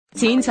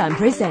Teen Time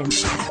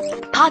presents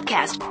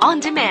Podcast on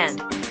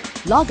Demand.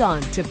 Log on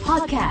to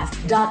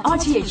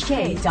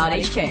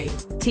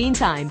podcast.rthk.hk. Teen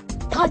Time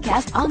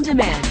Podcast on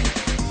Demand.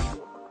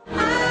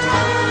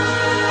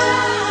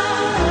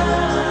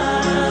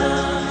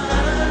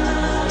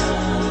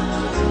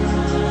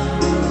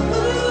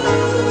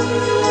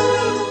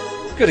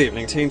 Good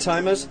evening, Teen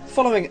Timers.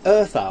 Following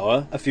Earth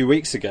Hour a few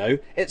weeks ago,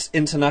 it's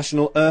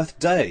International Earth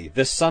Day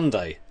this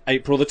Sunday,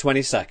 April the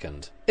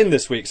 22nd. In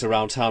this week's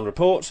Around Town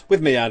report, with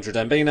me, Andrew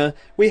Dembina,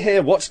 we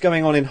hear what's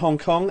going on in Hong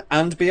Kong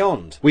and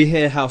beyond. We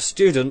hear how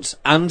students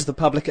and the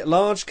public at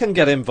large can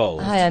get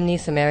involved. Hi, I'm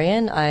Nisa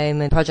Marian.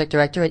 I'm a project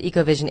director at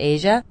Ecovision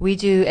Asia. We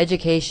do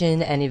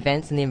education and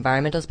events in the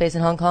environmental space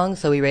in Hong Kong,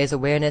 so we raise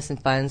awareness and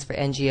funds for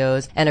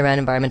NGOs and around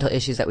environmental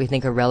issues that we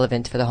think are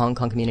relevant for the Hong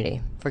Kong community.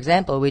 For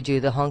example, we do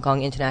the Hong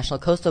Kong International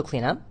Coastal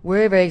Cleanup.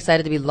 We're very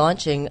excited to be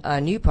launching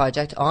a new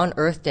project on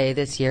Earth Day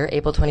this year,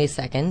 April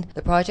 22nd.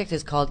 The project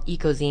is called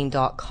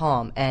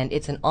ecozine.com, and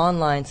it's an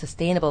online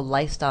sustainable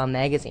lifestyle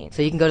magazine.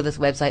 So you can go to this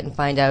website and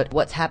find out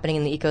what's happening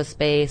in the eco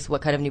space,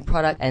 what kind of new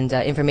product and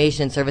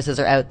information services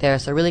are out there.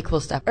 So really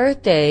cool stuff.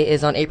 Earth Day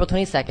is on April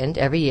 22nd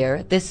every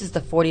year. This is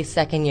the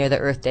 42nd year that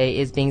Earth Day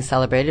is being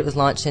celebrated. It was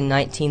launched in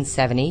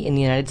 1970 in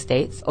the United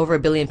States. Over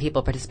 1 billion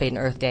people participate in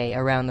Earth Day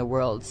around the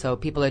world. So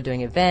people are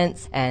doing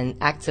events and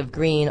acts of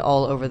green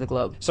all over the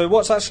globe. So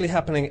what's actually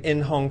happening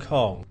in Hong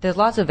Kong? There's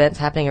lots of events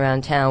happening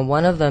around town.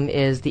 One of them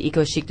is the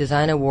Eco Chic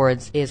Design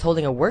Awards is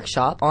holding a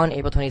workshop on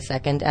April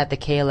 22nd at the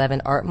K11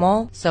 Art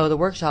Mall. So the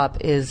workshop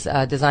is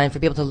designed for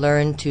people to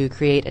learn to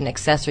create an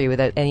accessory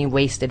without any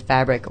wasted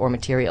fabric or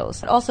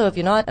materials. But also, if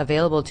you're not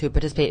available to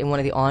participate in one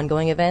of the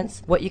ongoing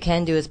events, what you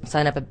can do is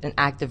sign up an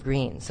Act of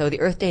Green. So the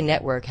Earth Day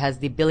Network has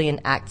the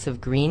Billion Acts of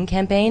Green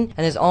campaign,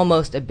 and there's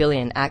almost 1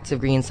 billion Acts of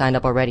Green signed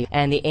up already.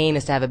 And the aim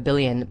is to have 1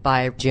 billion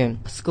by June.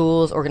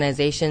 Schools,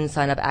 organizations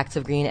sign up Acts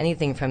of Green,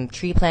 anything from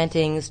tree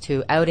plantings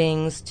to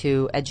outings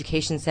to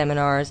education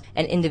seminars,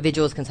 and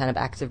individuals can sign up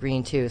Acts of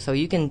Green too. So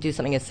you can do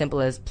something as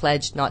simple as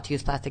pledge not to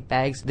use plastic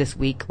bags this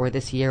week or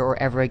this year or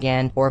ever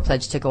again, or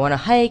pledge to go on a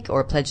hike,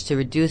 or pledge to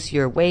reduce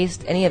your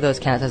waste. Any of those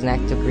counts as an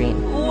act of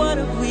green. What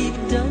have we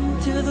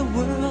done to the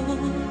world?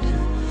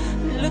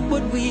 Look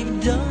what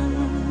we've done.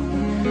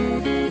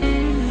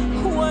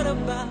 What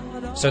about...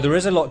 So there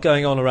is a lot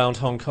going on around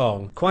Hong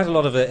Kong. Quite a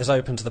lot of it is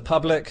open to the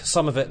public.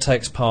 Some of it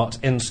takes part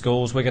in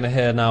schools. We're going to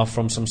hear now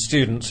from some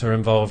students who are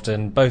involved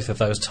in both of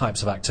those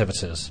types of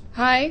activities.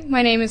 Hi,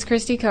 my name is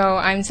Christy Ko.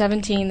 I'm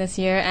 17 this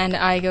year, and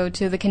I go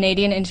to the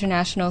Canadian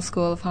International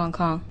School of Hong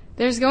Kong.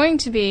 There's going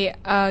to be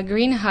a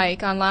green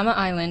hike on Llama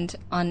Island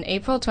on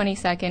April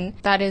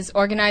 22nd that is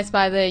organized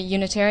by the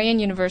Unitarian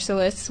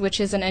Universalists,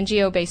 which is an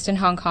NGO based in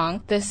Hong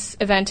Kong. This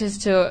event is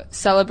to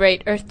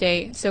celebrate Earth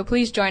Day, so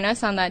please join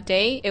us on that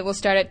day. It will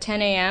start at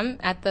 10 a.m.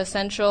 at the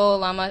Central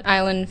Llama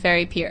Island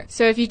Ferry Pier.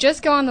 So if you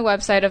just go on the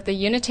website of the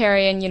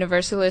Unitarian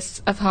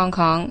Universalists of Hong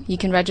Kong, you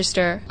can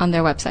register on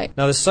their website.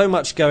 Now there's so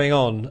much going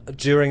on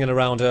during and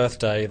around Earth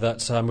Day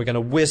that we're going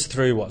to whiz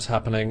through what's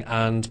happening,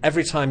 and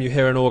every time you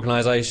hear an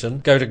organisation,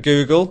 go to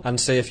Google and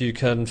see if you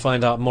can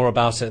find out more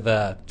about it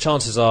there.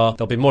 Chances are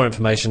there'll be more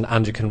information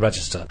and you can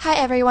register. Hi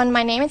everyone,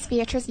 my name is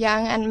Beatrice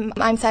Young and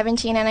I'm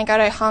 17 and I go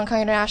to Hong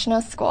Kong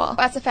International School.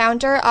 As a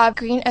founder of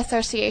Green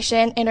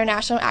Association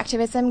International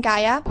Activism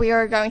Gaia, we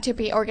are going to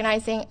be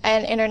organizing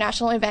an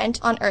international event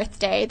on Earth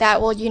Day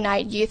that will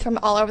unite youth from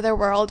all over the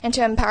world and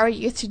to empower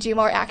youth to do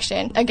more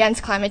action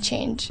against climate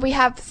change. We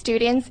have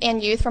students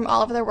and youth from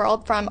all over the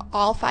world from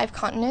all 5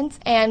 continents,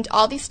 and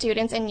all these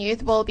students and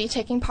youth will be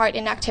taking part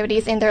in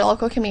activities in their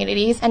local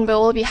communities, and we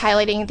will be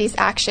highlighting these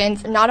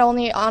actions not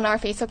only on our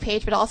Facebook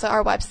page but also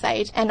our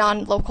website and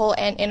on local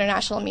and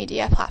international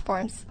media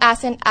platforms.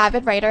 As an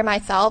avid writer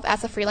myself,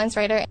 as a freelance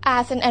writer,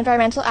 as an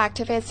environmental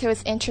activist who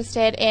is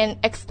interested in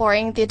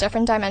exploring the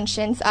different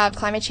dimensions of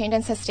climate change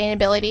and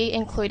sustainability,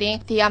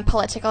 including the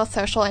political,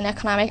 social, and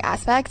economic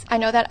aspects, I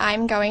know that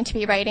I'm going to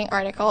be writing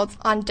articles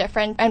on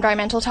different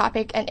environmental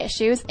topics and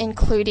issues,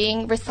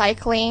 including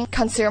recycling,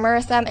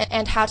 consumerism,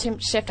 and how to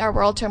shift our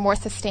world to a more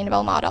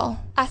sustainable model.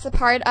 As a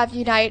part of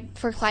Unite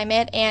for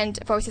Climate and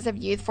Voices of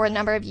Youth for a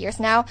number of years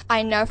now,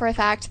 I know for a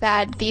fact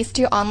that these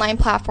 2 online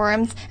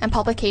platforms and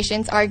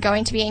publications are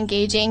going to be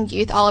engaging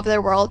youth all over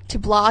the world to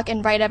blog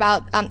and write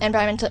about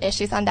environmental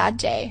issues on that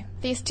day.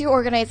 These 2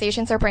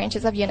 organizations are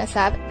branches of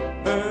UNICEF.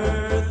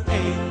 Earth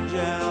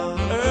Angel,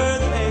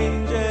 Earth Angel.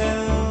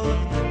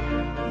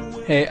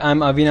 Hey, I'm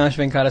Avinash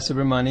Venkata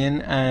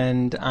Subramanian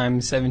and I'm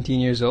 17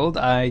 years old.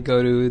 I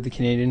go to the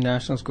Canadian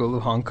National School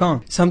of Hong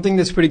Kong. Something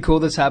that's pretty cool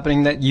that's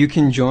happening that you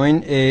can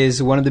join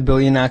is one of the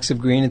Billion Acts of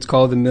Green. It's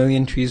called the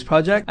Million Trees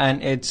Project,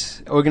 and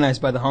it's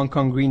organized by the Hong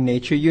Kong Green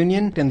Nature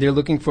Union, and they're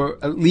looking for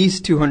at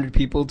least 200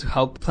 people to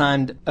help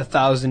plant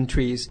 1,000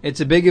 trees.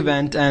 It's a big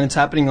event and it's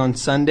happening on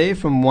Sunday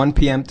from 1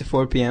 p.m. to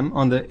 4 p.m.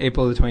 on the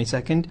April the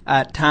 22nd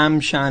at Tam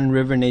Shan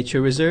River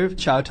Nature Reserve,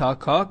 Chow Ta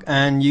Kok,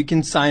 and you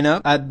can sign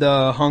up at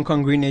the Hong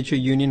Kong Green Nature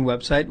Union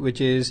website, which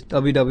is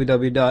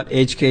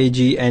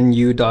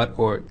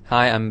www.hkgnu.org.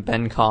 Hi, I'm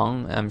Ben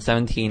Kong. I'm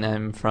 17.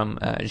 I'm from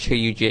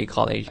HKUGA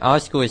College. Our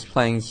school is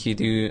planning to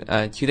do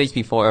 2 days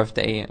before Earth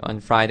Day on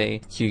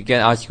Friday to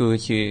get our school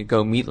to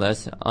go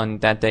meatless on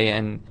that day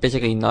and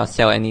basically not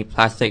sell any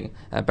plastic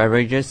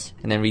beverages,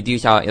 and then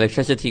reduce our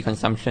electricity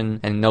consumption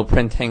and no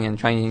printing, and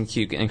trying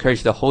to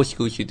encourage the whole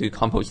school to do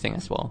composting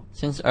as well.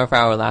 Since Earth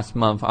Hour last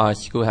month, our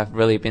school have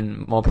really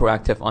been more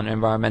proactive on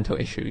environmental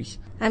issues.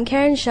 I'm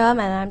Karen Shum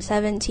and I'm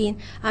 17.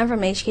 I'm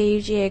from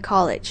HKUGA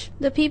College.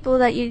 The people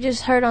that you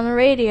just heard on the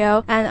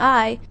radio and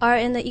I are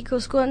in the Eco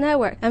School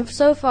Network. And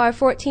so far,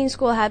 14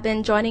 schools have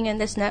been joining in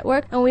this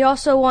network, and we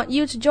also want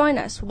you to join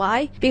us.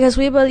 Why? Because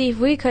we believe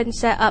we could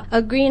set up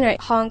a greener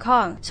Hong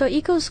Kong. So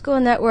Eco School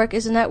Network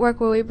is a network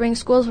where we bring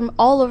schools from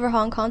all over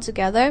Hong Kong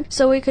together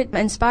so we could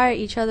inspire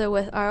each other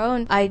with our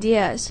own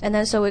ideas, and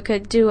then so we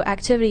could do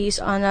activities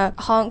on a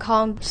Hong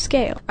Kong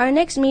scale. Our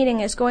next meeting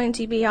is going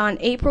to be on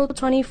April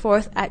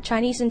 24th at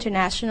Chinese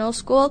International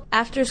School,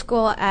 after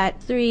school at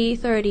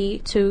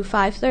 3:30 to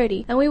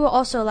 5:30, and we would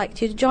also like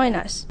you to join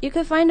us. You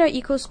can find our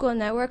Eco School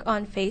Network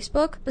on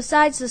Facebook.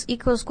 Besides this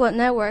Eco School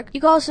Network,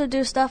 you can also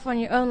do stuff on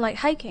your own, like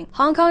hiking.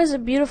 Hong Kong is a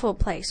beautiful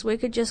place. We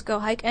could just go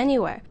hike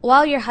anywhere.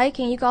 While you're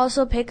hiking, you can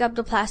also pick up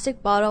the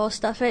plastic bottle,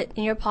 stuff it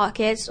in your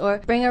pockets,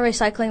 or bring a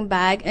recycling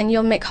bag, and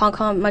you'll make Hong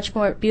Kong a much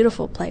more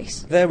beautiful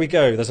place. There we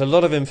go. There's a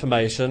lot of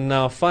information.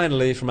 Now,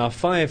 finally, from our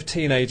 5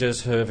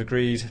 teenagers who have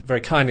agreed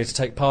very kindly to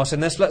take part in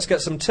this, let's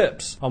get some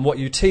tips on what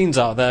you teens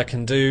out there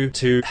can do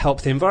to help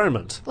the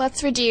environment.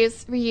 Let's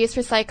reduce, reuse,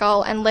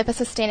 recycle, and live a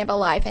sustainable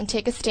life and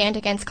take a stand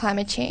against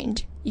climate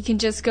change. You can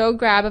just go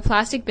grab a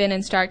plastic bin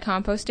and start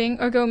composting,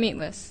 or go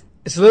meatless.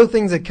 It's little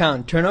things that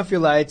count. Turn off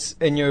your lights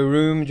in your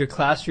rooms, your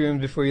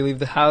classrooms before you leave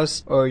the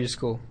house or your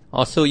school.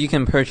 Also, you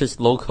can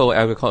purchase local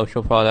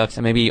agricultural products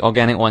and maybe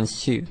organic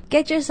ones too.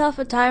 Get yourself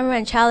a timer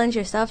and challenge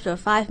yourself to a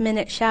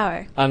 5-minute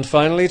shower. And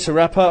finally, to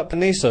wrap up,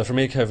 Nisa from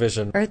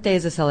EcoVision. Earth Day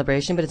is a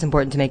celebration, but it's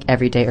important to make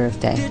every day Earth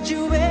Day. Did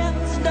you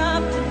ever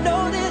stop to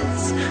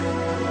notice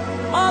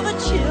all the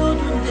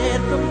children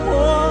dead from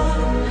war?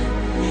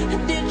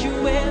 Did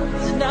you ever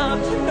stop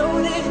to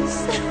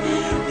notice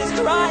this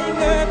crying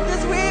earth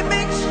as we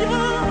make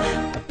sure?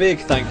 A big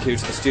thank you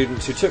to the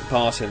students who took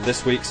part in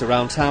this week's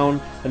Around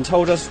Town and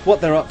told us what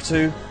they're up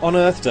to on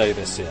Earth Day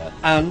this year.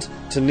 And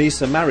to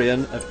Nisa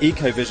Marion of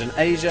EcoVision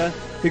Asia,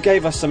 who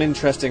gave us some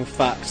interesting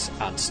facts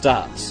and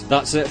stats.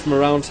 That's it from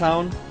Around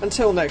Town.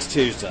 Until next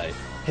Tuesday.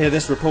 Hear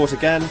this report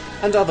again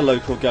and other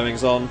local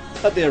goings-on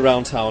at the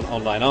Around Town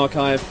online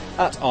archive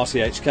at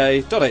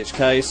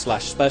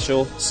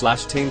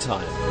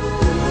rthk.hk/special/teentime.